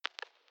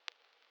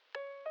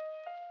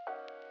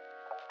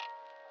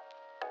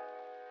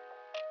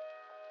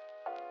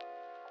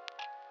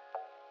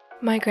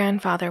My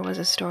grandfather was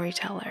a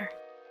storyteller.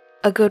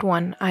 A good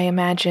one, I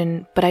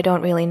imagine, but I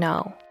don't really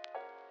know.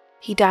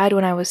 He died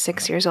when I was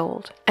 6 years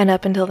old, and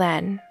up until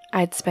then,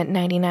 I'd spent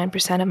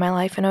 99% of my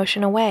life an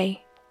ocean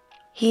away.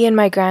 He and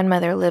my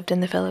grandmother lived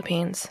in the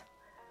Philippines.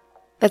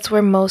 That's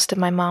where most of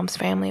my mom's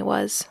family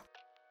was.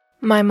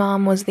 My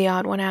mom was the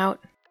odd one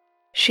out.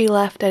 She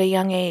left at a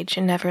young age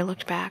and never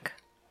looked back.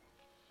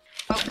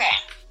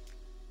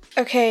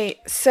 Okay,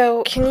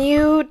 so can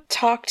you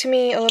talk to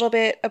me a little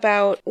bit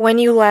about when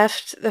you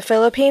left the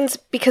Philippines?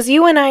 Because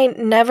you and I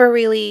never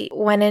really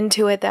went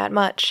into it that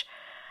much.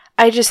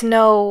 I just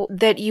know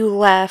that you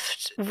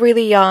left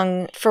really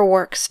young for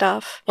work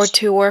stuff, or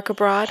to work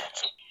abroad.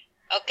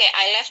 Okay,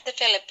 I left the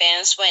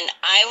Philippines when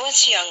I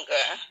was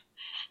younger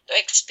to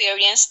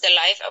experience the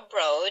life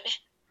abroad,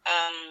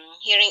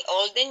 hearing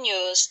all the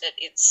news that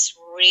it's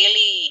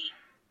really,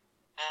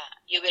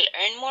 you will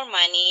earn more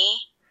money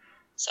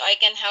so I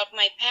can help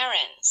my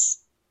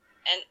parents.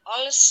 And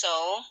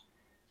also,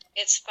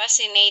 it's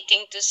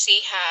fascinating to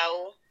see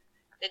how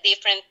the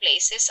different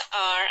places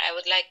are. I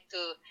would like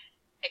to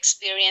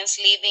experience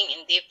living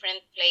in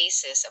different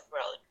places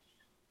abroad.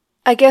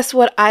 I guess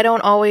what I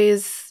don't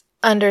always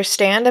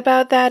understand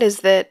about that is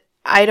that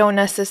I don't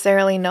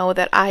necessarily know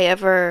that I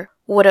ever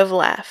would have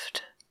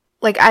left.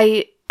 Like,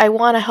 I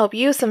want to help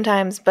you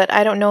sometimes, but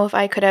I don't know if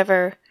I could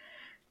ever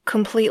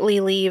completely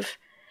leave.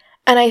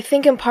 And I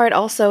think in part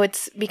also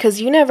it's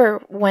because you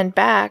never went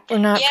back, or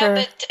not for...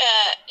 Yeah, but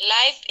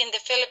life in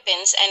the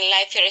Philippines and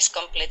life here is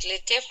completely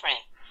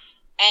different.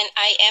 And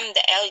I am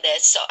the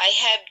eldest, so I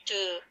have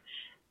to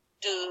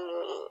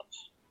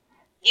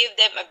give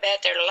them a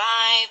better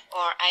life,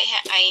 or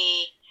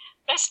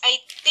plus I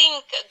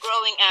think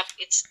growing up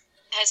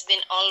has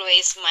been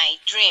always my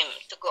dream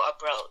to go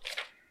abroad.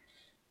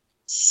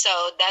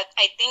 So that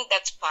I think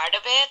that's part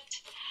of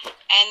it.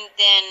 And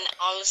then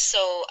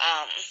also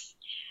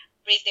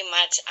pretty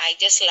much I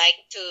just like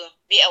to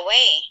be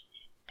away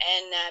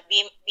and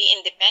be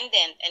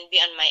independent and be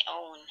on my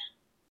own.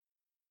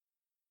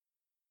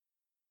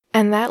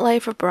 And that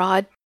life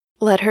abroad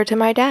led her to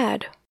my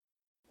dad,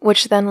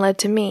 which then led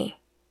to me.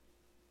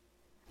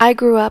 I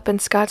grew up in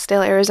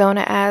Scottsdale,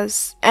 Arizona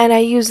as, and I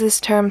use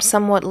this term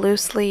somewhat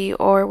loosely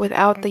or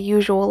without the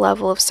usual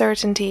level of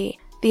certainty,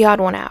 the odd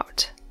one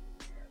out.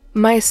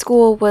 My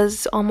school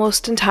was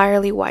almost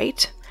entirely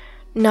white.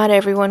 Not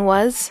everyone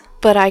was,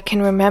 but I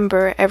can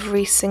remember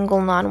every single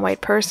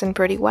non-white person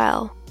pretty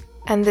well.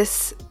 And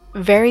this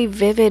very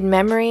vivid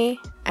memory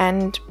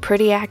and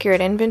pretty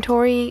accurate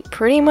inventory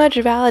pretty much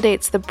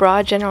validates the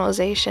broad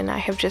generalization I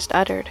have just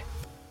uttered.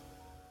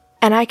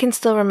 And I can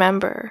still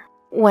remember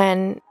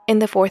when, in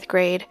the 4th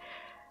grade,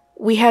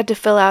 we had to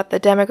fill out the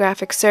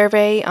demographic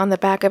survey on the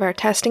back of our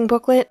testing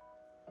booklet.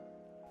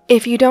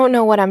 If you don't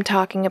know what I'm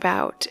talking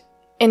about,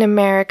 in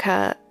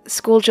America,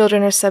 school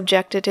children are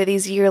subjected to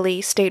these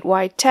yearly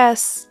statewide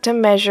tests to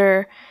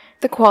measure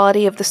the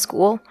quality of the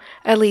school.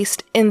 At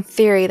least, in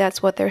theory,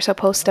 that's what they're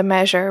supposed to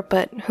measure,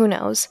 but who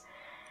knows.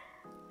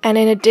 And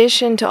in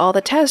addition to all the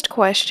test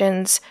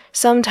questions,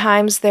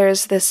 sometimes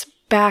there's this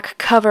back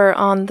cover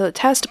on the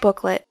test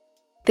booklet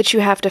that you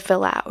have to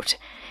fill out.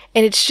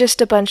 And it's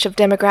just a bunch of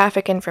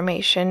demographic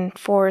information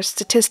for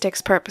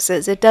statistics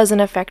purposes. It doesn't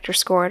affect your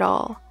score at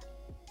all.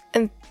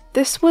 And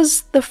this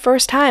was the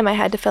first time I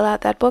had to fill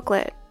out that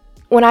booklet.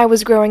 When I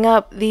was growing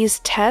up, these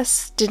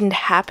tests didn't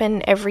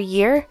happen every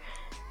year,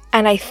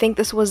 and I think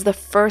this was the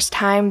first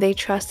time they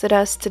trusted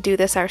us to do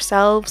this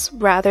ourselves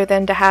rather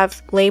than to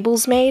have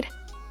labels made.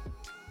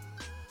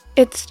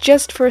 It's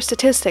just for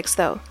statistics,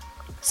 though,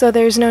 so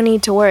there's no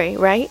need to worry,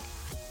 right?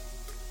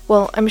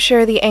 Well, I'm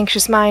sure the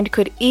anxious mind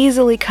could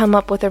easily come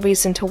up with a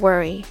reason to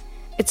worry.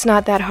 It's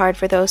not that hard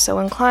for those so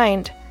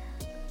inclined.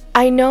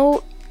 I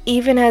know,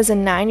 even as a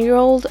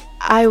 9-year-old,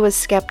 I was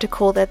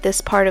skeptical that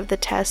this part of the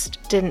test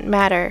didn't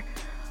matter,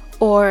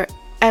 or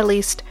at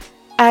least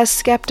as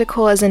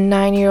skeptical as a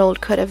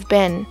 9-year-old could have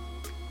been.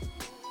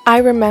 I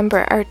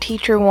remember our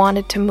teacher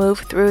wanted to move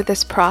through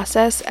this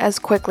process as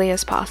quickly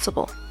as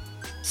possible.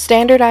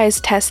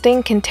 Standardized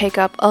testing can take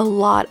up a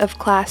lot of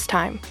class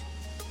time,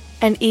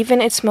 and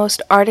even its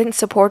most ardent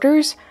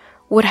supporters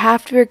would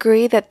have to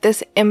agree that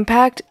this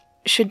impact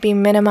should be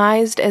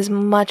minimized as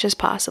much as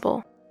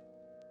possible.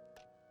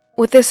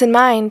 With this in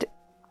mind,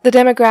 the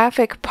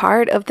demographic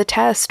part of the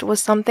test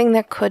was something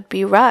that could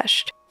be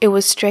rushed. It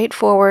was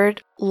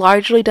straightforward,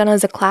 largely done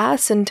as a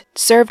class, and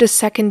served a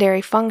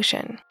secondary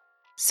function.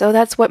 So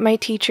that's what my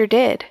teacher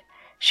did.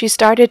 She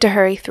started to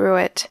hurry through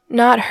it.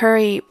 Not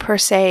hurry per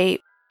se,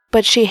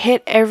 but she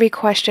hit every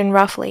question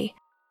roughly,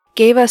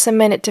 gave us a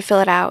minute to fill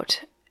it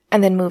out,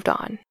 and then moved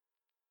on.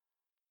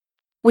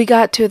 We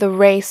got to the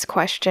race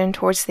question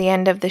towards the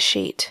end of the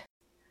sheet.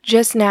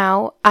 Just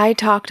now, I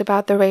talked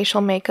about the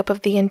racial makeup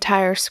of the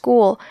entire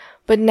school,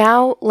 but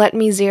now let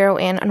me zero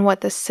in on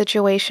what the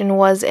situation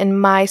was in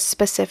my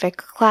specific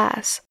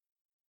class.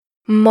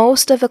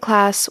 Most of the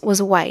class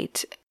was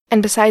white,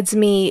 and besides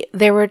me,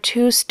 there were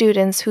 2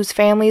 students whose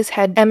families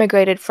had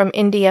emigrated from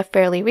India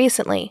fairly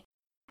recently.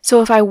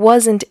 So if I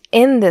wasn't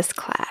in this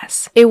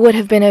class, it would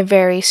have been a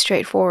very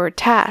straightforward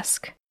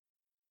task.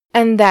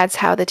 And that's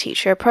how the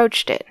teacher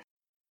approached it.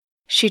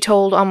 She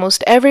told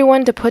almost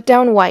everyone to put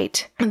down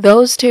white.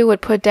 Those two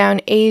would put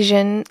down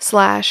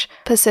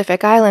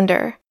Asian/Pacific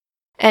Islander.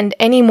 And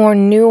any more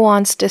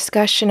nuanced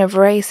discussion of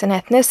race and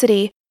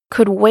ethnicity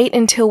could wait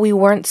until we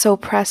weren't so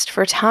pressed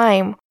for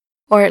time,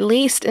 or at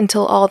least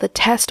until all the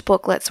test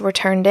booklets were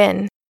turned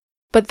in.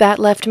 But that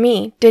left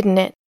me, didn't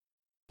it?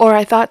 Or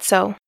I thought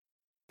so.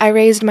 I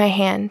raised my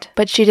hand,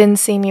 but she didn't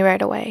see me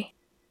right away.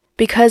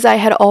 Because I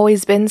had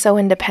always been so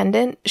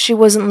independent, she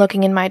wasn't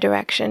looking in my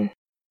direction.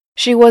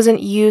 She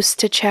wasn't used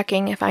to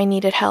checking if I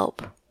needed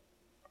help.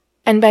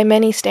 And by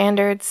many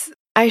standards,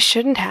 I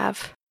shouldn't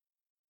have.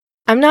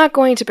 I'm not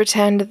going to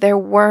pretend there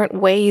weren't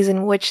ways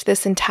in which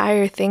this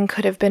entire thing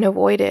could have been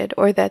avoided,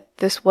 or that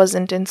this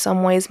wasn't in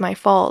some ways my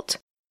fault.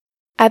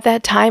 At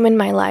that time in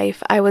my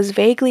life, I was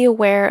vaguely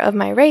aware of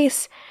my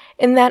race,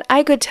 in that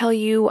I could tell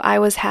you I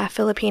was half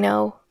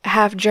Filipino,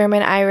 half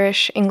German,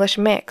 Irish, English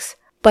mix.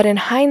 But in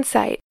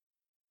hindsight,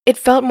 it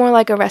felt more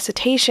like a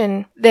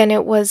recitation than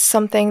it was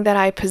something that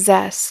I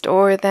possessed,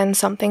 or than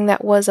something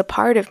that was a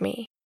part of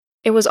me.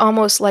 It was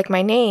almost like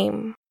my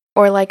name,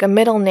 or like a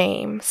middle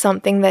name,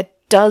 something that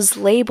does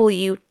label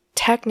you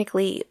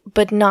technically,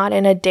 but not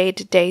in a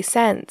day-to-day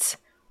sense.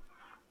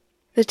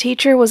 The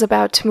teacher was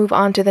about to move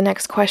on to the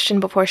next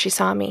question before she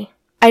saw me.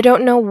 I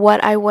don't know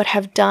what I would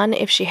have done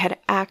if she had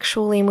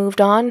actually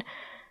moved on.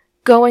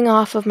 Going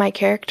off of my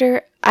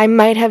character, I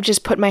might have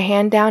just put my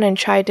hand down and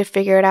tried to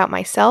figure it out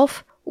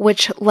myself,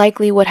 which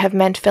likely would have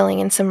meant filling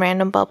in some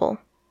random bubble.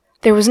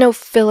 There was no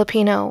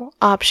Filipino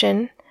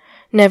option,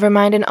 never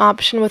mind an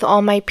option with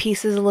all my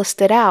pieces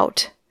listed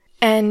out.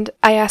 And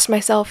I asked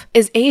myself,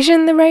 is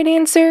Asian the right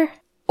answer?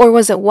 Or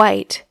was it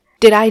white?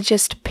 Did I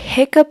just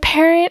pick a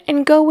parent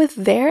and go with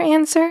their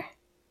answer?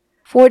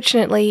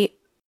 Fortunately,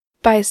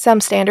 by some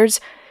standards,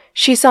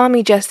 she saw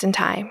me just in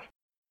time.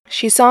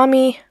 She saw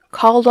me,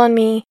 called on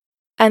me,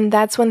 and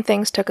that's when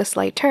things took a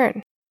slight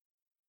turn.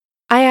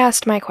 I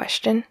asked my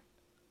question.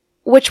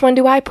 Which one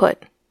do I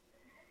put?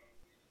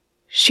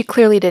 She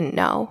clearly didn't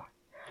know.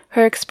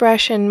 Her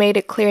expression made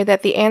it clear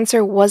that the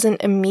answer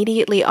wasn't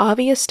immediately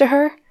obvious to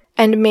her,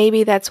 and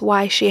maybe that's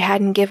why she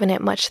hadn't given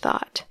it much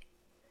thought.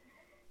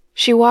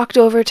 She walked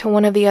over to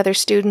one of the other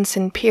students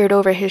and peered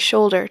over his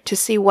shoulder to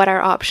see what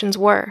our options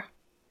were.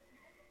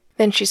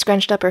 Then she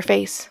scrunched up her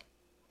face.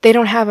 They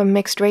don't have a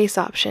mixed race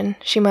option,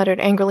 she muttered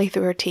angrily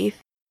through her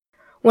teeth.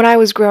 When I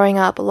was growing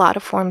up, a lot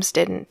of forms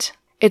didn't.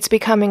 It's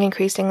becoming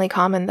increasingly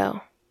common,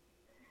 though.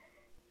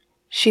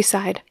 She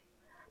sighed.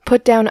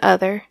 Put down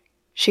other,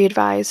 she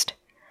advised.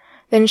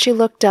 Then she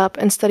looked up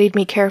and studied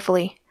me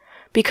carefully.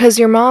 Because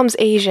your mom's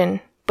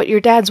Asian, but your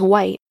dad's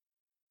white,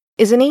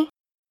 isn't he?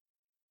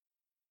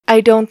 I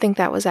don't think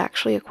that was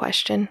actually a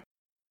question.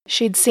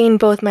 She'd seen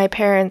both my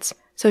parents,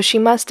 so she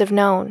must have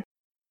known.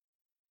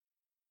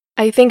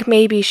 I think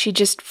maybe she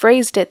just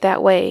phrased it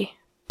that way,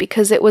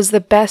 because it was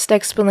the best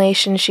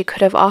explanation she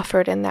could have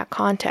offered in that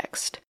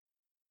context.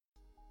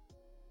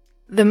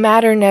 The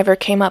matter never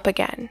came up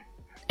again.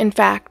 In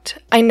fact,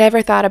 I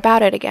never thought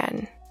about it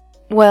again.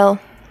 Well,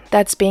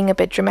 that's being a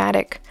bit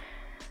dramatic.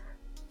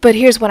 But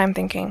here's what I'm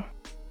thinking.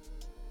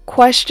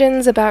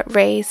 Questions about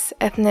race,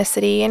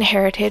 ethnicity, and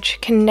heritage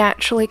can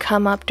naturally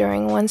come up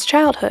during one's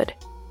childhood.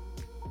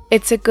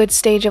 It's a good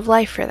stage of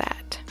life for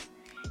that.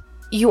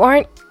 You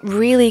aren't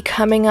really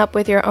coming up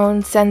with your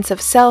own sense of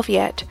self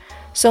yet,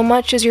 so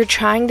much as you're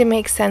trying to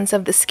make sense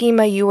of the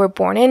schema you were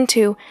born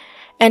into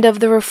and of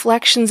the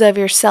reflections of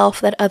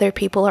yourself that other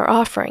people are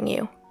offering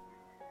you.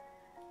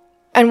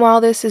 And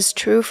while this is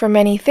true for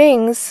many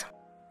things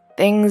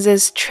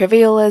as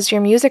trivial as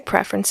your music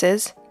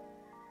preferences,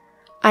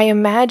 I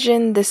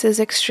imagine this is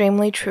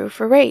extremely true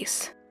for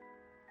race.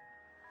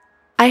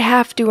 I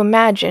have to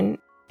imagine,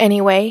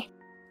 anyway,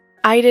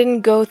 I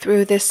didn't go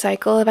through this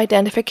cycle of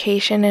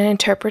identification and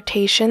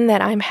interpretation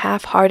that I'm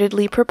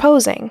half-heartedly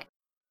proposing.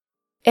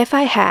 If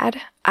I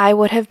had, I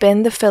would have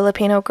been the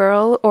Filipino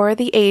girl, or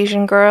the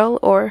Asian girl,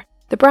 or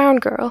the brown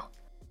girl.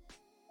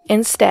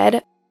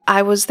 Instead,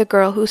 I was the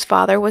girl whose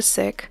father was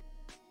sick.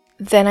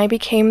 Then I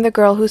became the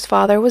girl whose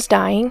father was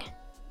dying.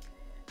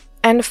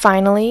 And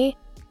finally,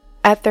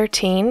 at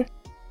 13,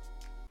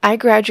 I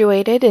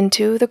graduated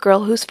into the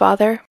girl whose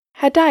father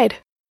had died.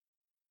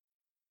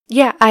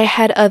 Yeah, I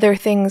had other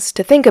things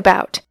to think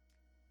about.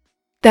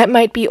 That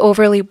might be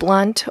overly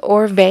blunt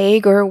or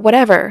vague or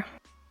whatever.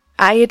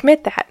 I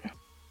admit that.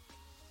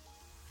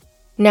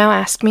 Now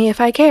ask me if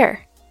I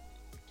care.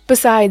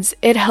 Besides,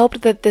 it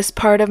helped that this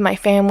part of my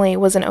family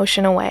was an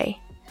ocean away.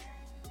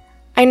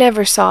 I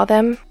never saw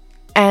them,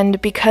 and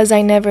because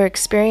I never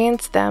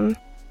experienced them,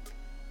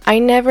 I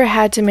never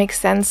had to make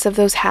sense of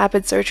those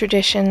habits or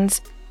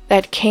traditions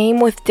that came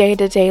with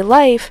day-to-day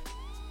life,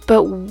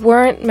 but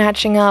weren't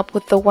matching up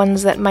with the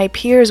ones that my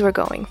peers were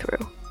going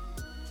through.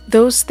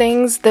 Those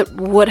things that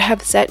would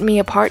have set me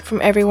apart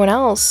from everyone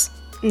else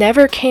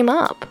never came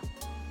up.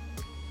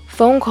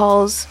 Phone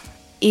calls,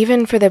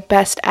 even for the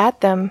best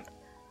at them,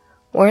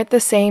 weren't the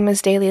same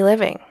as daily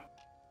living.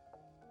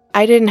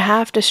 I didn't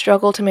have to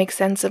struggle to make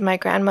sense of my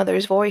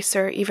grandmother's voice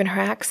or even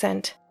her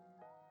accent.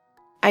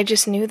 I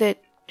just knew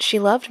that she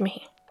loved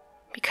me,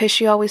 because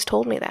she always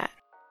told me that.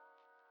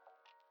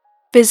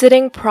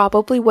 Visiting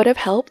probably would have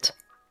helped.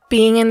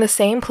 Being in the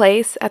same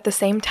place at the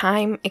same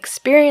time,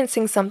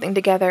 experiencing something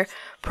together,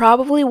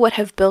 probably would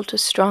have built a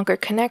stronger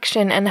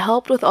connection and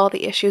helped with all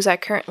the issues I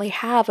currently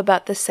have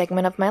about this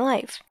segment of my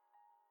life.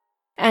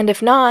 And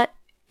if not,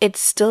 it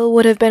still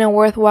would have been a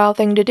worthwhile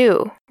thing to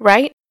do,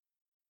 right?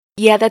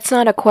 Yeah, that's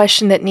not a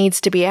question that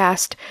needs to be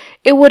asked.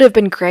 It would have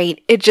been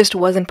great, it just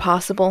wasn't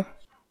possible.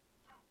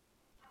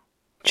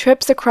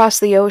 Trips across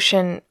the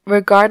ocean,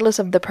 regardless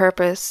of the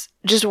purpose,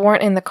 just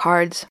weren't in the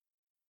cards.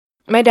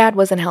 My dad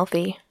wasn't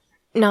healthy.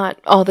 Not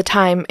all the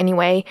time,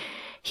 anyway.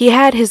 He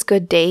had his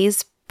good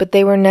days, but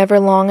they were never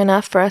long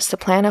enough for us to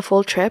plan a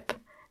full trip,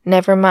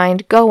 never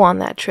mind go on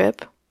that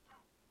trip.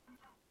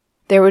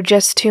 There were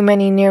just too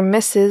many near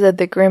misses of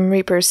the Grim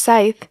Reaper's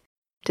scythe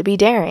to be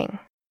daring.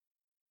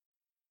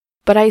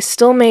 But I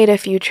still made a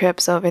few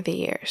trips over the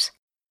years.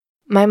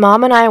 My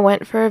mom and I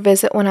went for a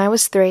visit when I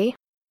was 3.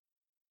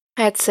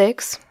 At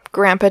 6,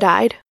 Grandpa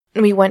died,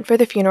 and we went for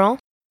the funeral.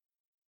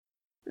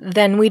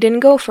 Then we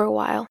didn't go for a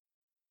while.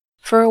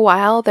 For a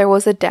while, there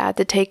was a dad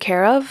to take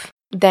care of.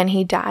 Then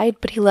he died,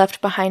 but he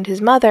left behind his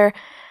mother,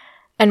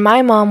 and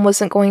my mom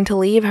wasn't going to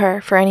leave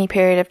her for any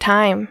period of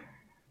time.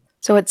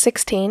 So at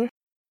 16,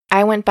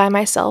 I went by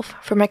myself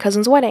for my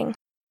cousin's wedding.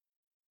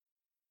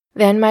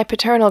 Then my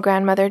paternal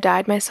grandmother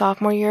died my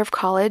sophomore year of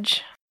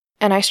college,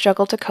 and I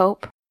struggled to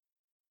cope.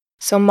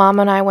 So Mom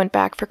and I went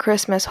back for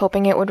Christmas,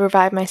 hoping it would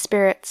revive my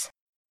spirits.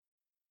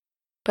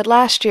 But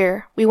last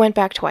year, we went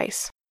back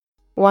twice.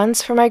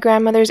 Once for my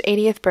grandmother's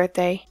 80th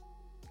birthday,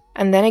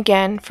 and then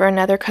again for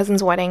another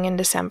cousin's wedding in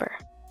December.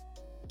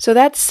 So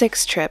that's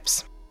 6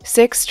 trips.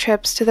 6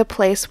 trips to the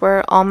place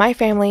where all my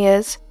family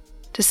is,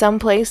 to some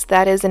place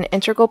that is an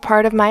integral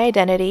part of my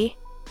identity,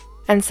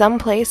 and some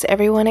place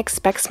everyone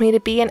expects me to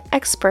be an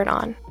expert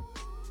on.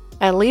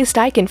 At least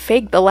I can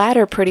fake the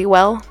latter pretty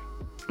well.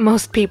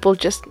 Most people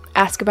just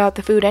ask about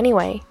the food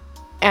anyway,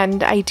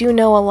 and I do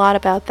know a lot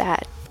about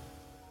that.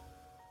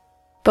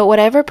 But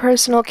whatever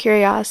personal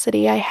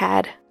curiosity I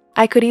had,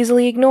 I could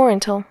easily ignore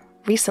until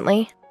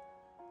recently.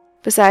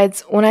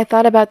 Besides, when I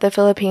thought about the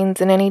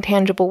Philippines in any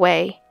tangible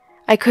way,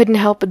 I couldn't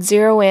help but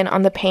zero in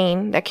on the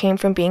pain that came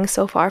from being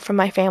so far from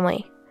my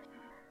family.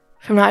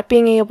 From not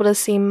being able to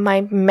see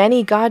my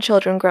many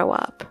godchildren grow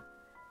up.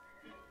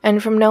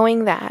 And from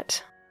knowing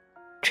that,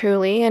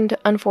 truly and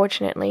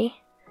unfortunately,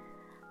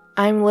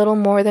 I'm little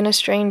more than a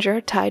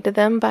stranger tied to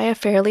them by a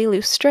fairly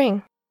loose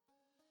string.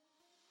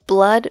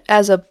 Blood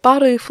as a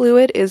bodily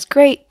fluid is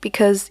great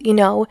because,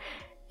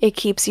 it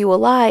keeps you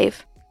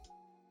alive.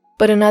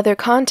 But in other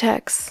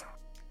contexts,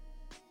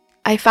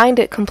 I find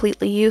it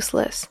completely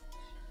useless.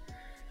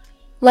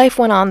 Life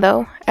went on,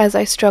 though, as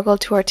I struggled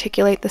to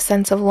articulate the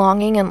sense of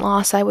longing and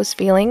loss I was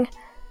feeling.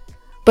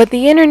 But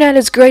the internet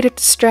is great at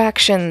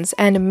distractions,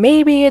 and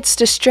maybe it's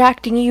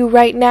distracting you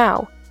right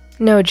now.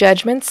 No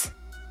judgments.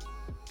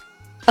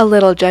 A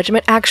little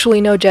judgment,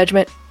 actually no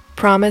judgment,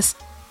 promise.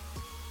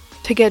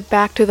 To get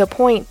back to the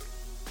point,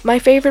 my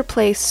favorite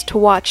place to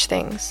watch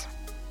things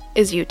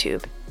is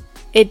YouTube.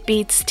 It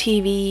beats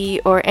TV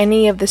or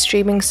any of the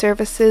streaming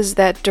services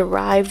that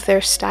derive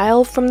their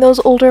style from those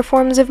older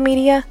forms of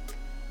media.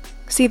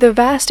 See, the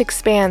vast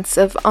expanse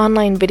of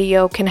online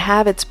video can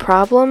have its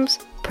problems,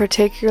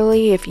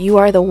 particularly if you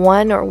are the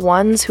one or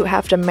ones who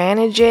have to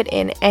manage it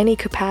in any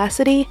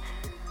capacity,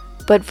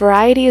 but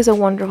variety is a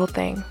wonderful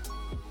thing.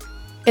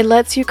 It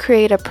lets you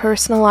create a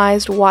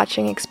personalized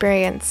watching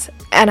experience,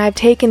 and I've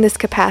taken this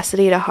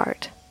capacity to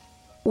heart.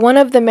 One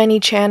of the many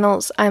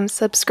channels I'm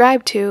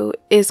subscribed to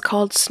is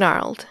called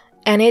Snarled,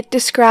 and it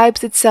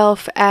describes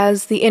itself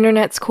as the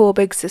internet's cool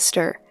big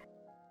sister,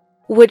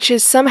 which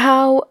is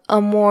somehow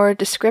a more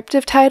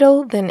descriptive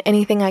title than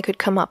anything I could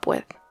come up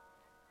with.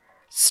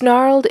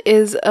 Snarled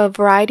is a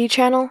variety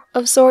channel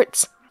of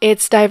sorts.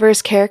 Its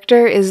diverse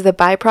character is the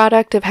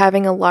byproduct of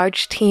having a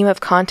large team of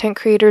content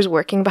creators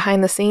working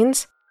behind the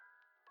scenes.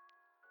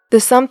 The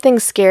Something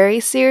Scary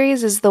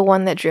series is the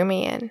one that drew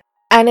me in,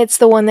 and it's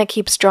the one that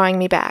keeps drawing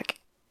me back.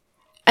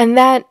 And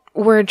that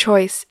word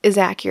choice is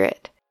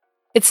accurate.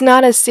 It's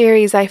not a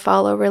series I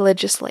follow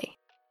religiously.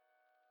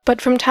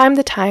 But from time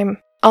to time,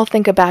 I'll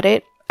think about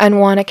it and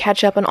want to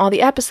catch up on all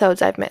the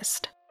episodes I've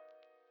missed.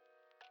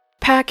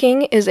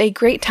 Packing is a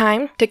great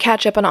time to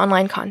catch up on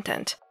online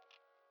content.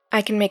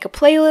 I can make a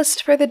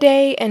playlist for the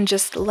day and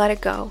just let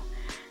it go.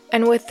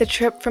 And with the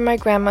trip for my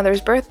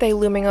grandmother's birthday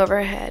looming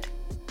overhead,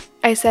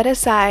 I set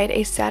aside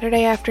a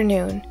Saturday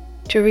afternoon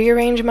to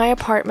rearrange my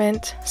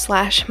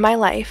apartment/my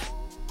life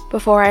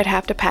before I'd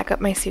have to pack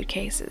up my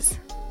suitcases.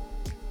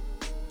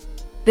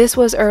 This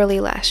was early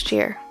last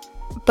year,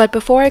 but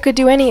before I could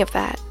do any of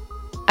that,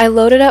 I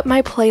loaded up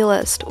my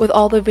playlist with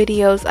all the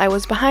videos I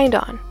was behind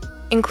on,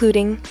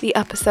 including the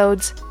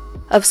episodes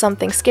of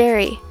Something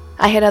Scary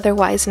I had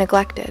otherwise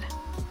neglected.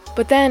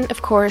 But then,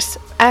 of course,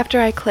 after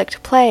I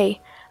clicked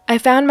play, I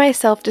found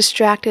myself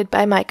distracted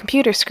by my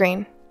computer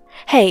screen.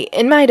 Hey,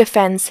 in my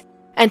defense,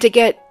 and to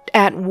get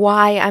at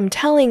why I'm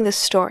telling this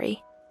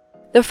story,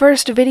 The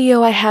first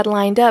video I had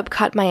lined up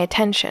caught my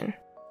attention.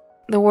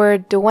 The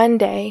word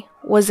duende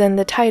was in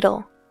the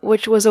title,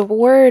 which was a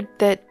word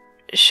that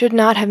should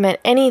not have meant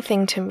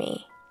anything to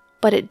me,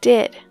 but it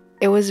did.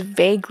 It was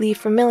vaguely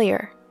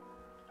familiar,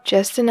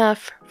 just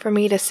enough for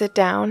me to sit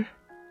down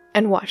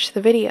and watch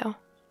the video.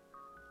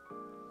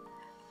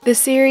 The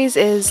series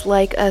is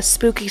like a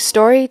spooky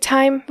story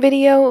time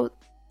video.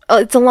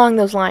 It's along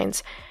those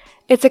lines.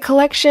 It's a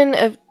collection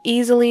of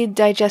easily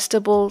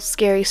digestible,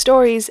 scary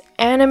stories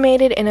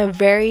animated in a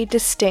very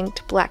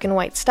distinct black and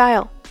white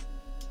style.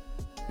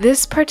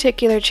 This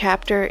particular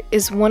chapter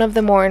is one of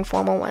the more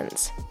informal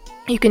ones.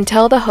 You can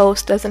tell the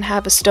host doesn't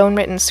have a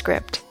stone-written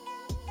script.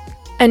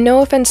 And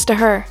no offense to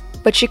her,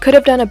 but she could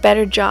have done a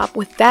better job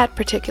with that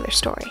particular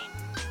story.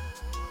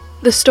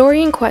 The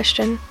story in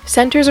question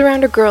centers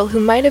around a girl who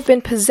might have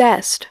been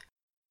possessed,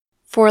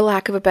 for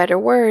lack of a better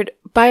word,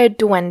 by a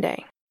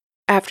duende,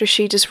 after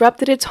she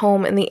disrupted its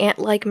home in the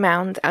ant-like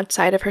mounds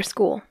outside of her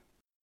school.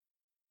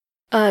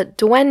 A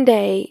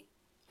duende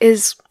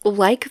is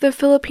like the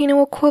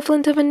Filipino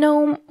equivalent of a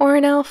gnome or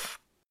an elf,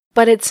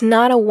 but it's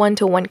not a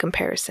one-to-one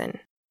comparison.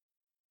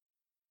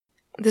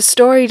 The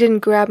story didn't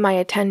grab my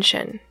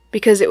attention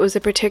because it was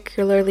a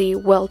particularly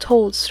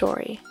well-told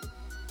story.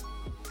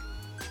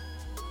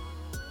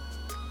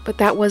 But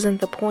that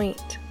wasn't the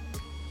point.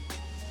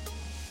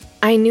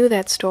 I knew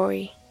that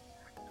story,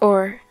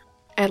 or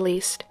at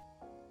least,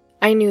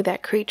 I knew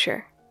that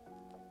creature.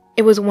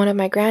 It was one of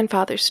my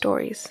grandfather's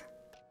stories.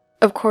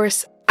 Of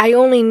course, I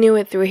only knew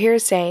it through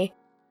hearsay,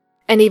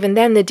 and even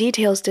then the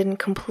details didn't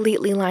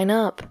completely line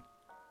up.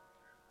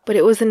 But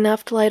it was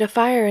enough to light a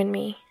fire in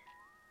me.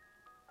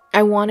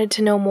 I wanted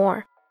to know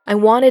more. I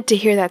wanted to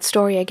hear that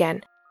story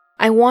again.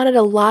 I wanted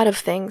a lot of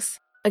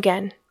things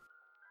again.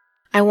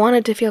 I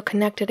wanted to feel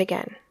connected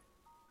again,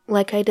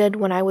 like I did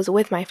when I was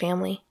with my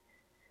family.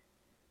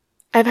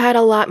 I've had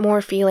a lot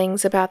more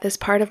feelings about this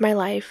part of my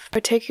life,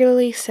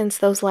 particularly since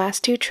those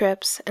last 2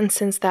 trips and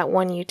since that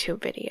one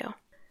YouTube video.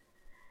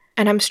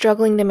 And I'm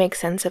struggling to make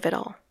sense of it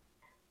all.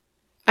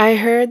 I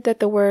heard that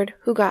the word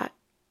hugot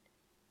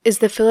is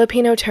the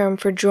Filipino term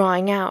for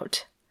drawing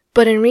out,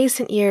 but in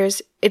recent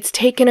years, it's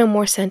taken a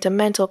more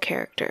sentimental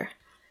character.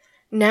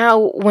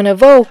 Now, when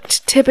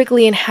evoked,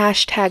 typically in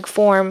hashtag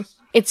form,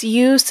 it's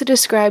used to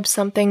describe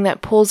something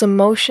that pulls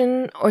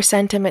emotion or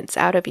sentiments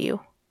out of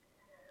you.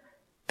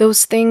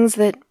 Those things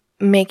that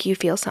make you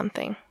feel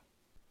something.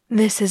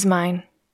 This is mine.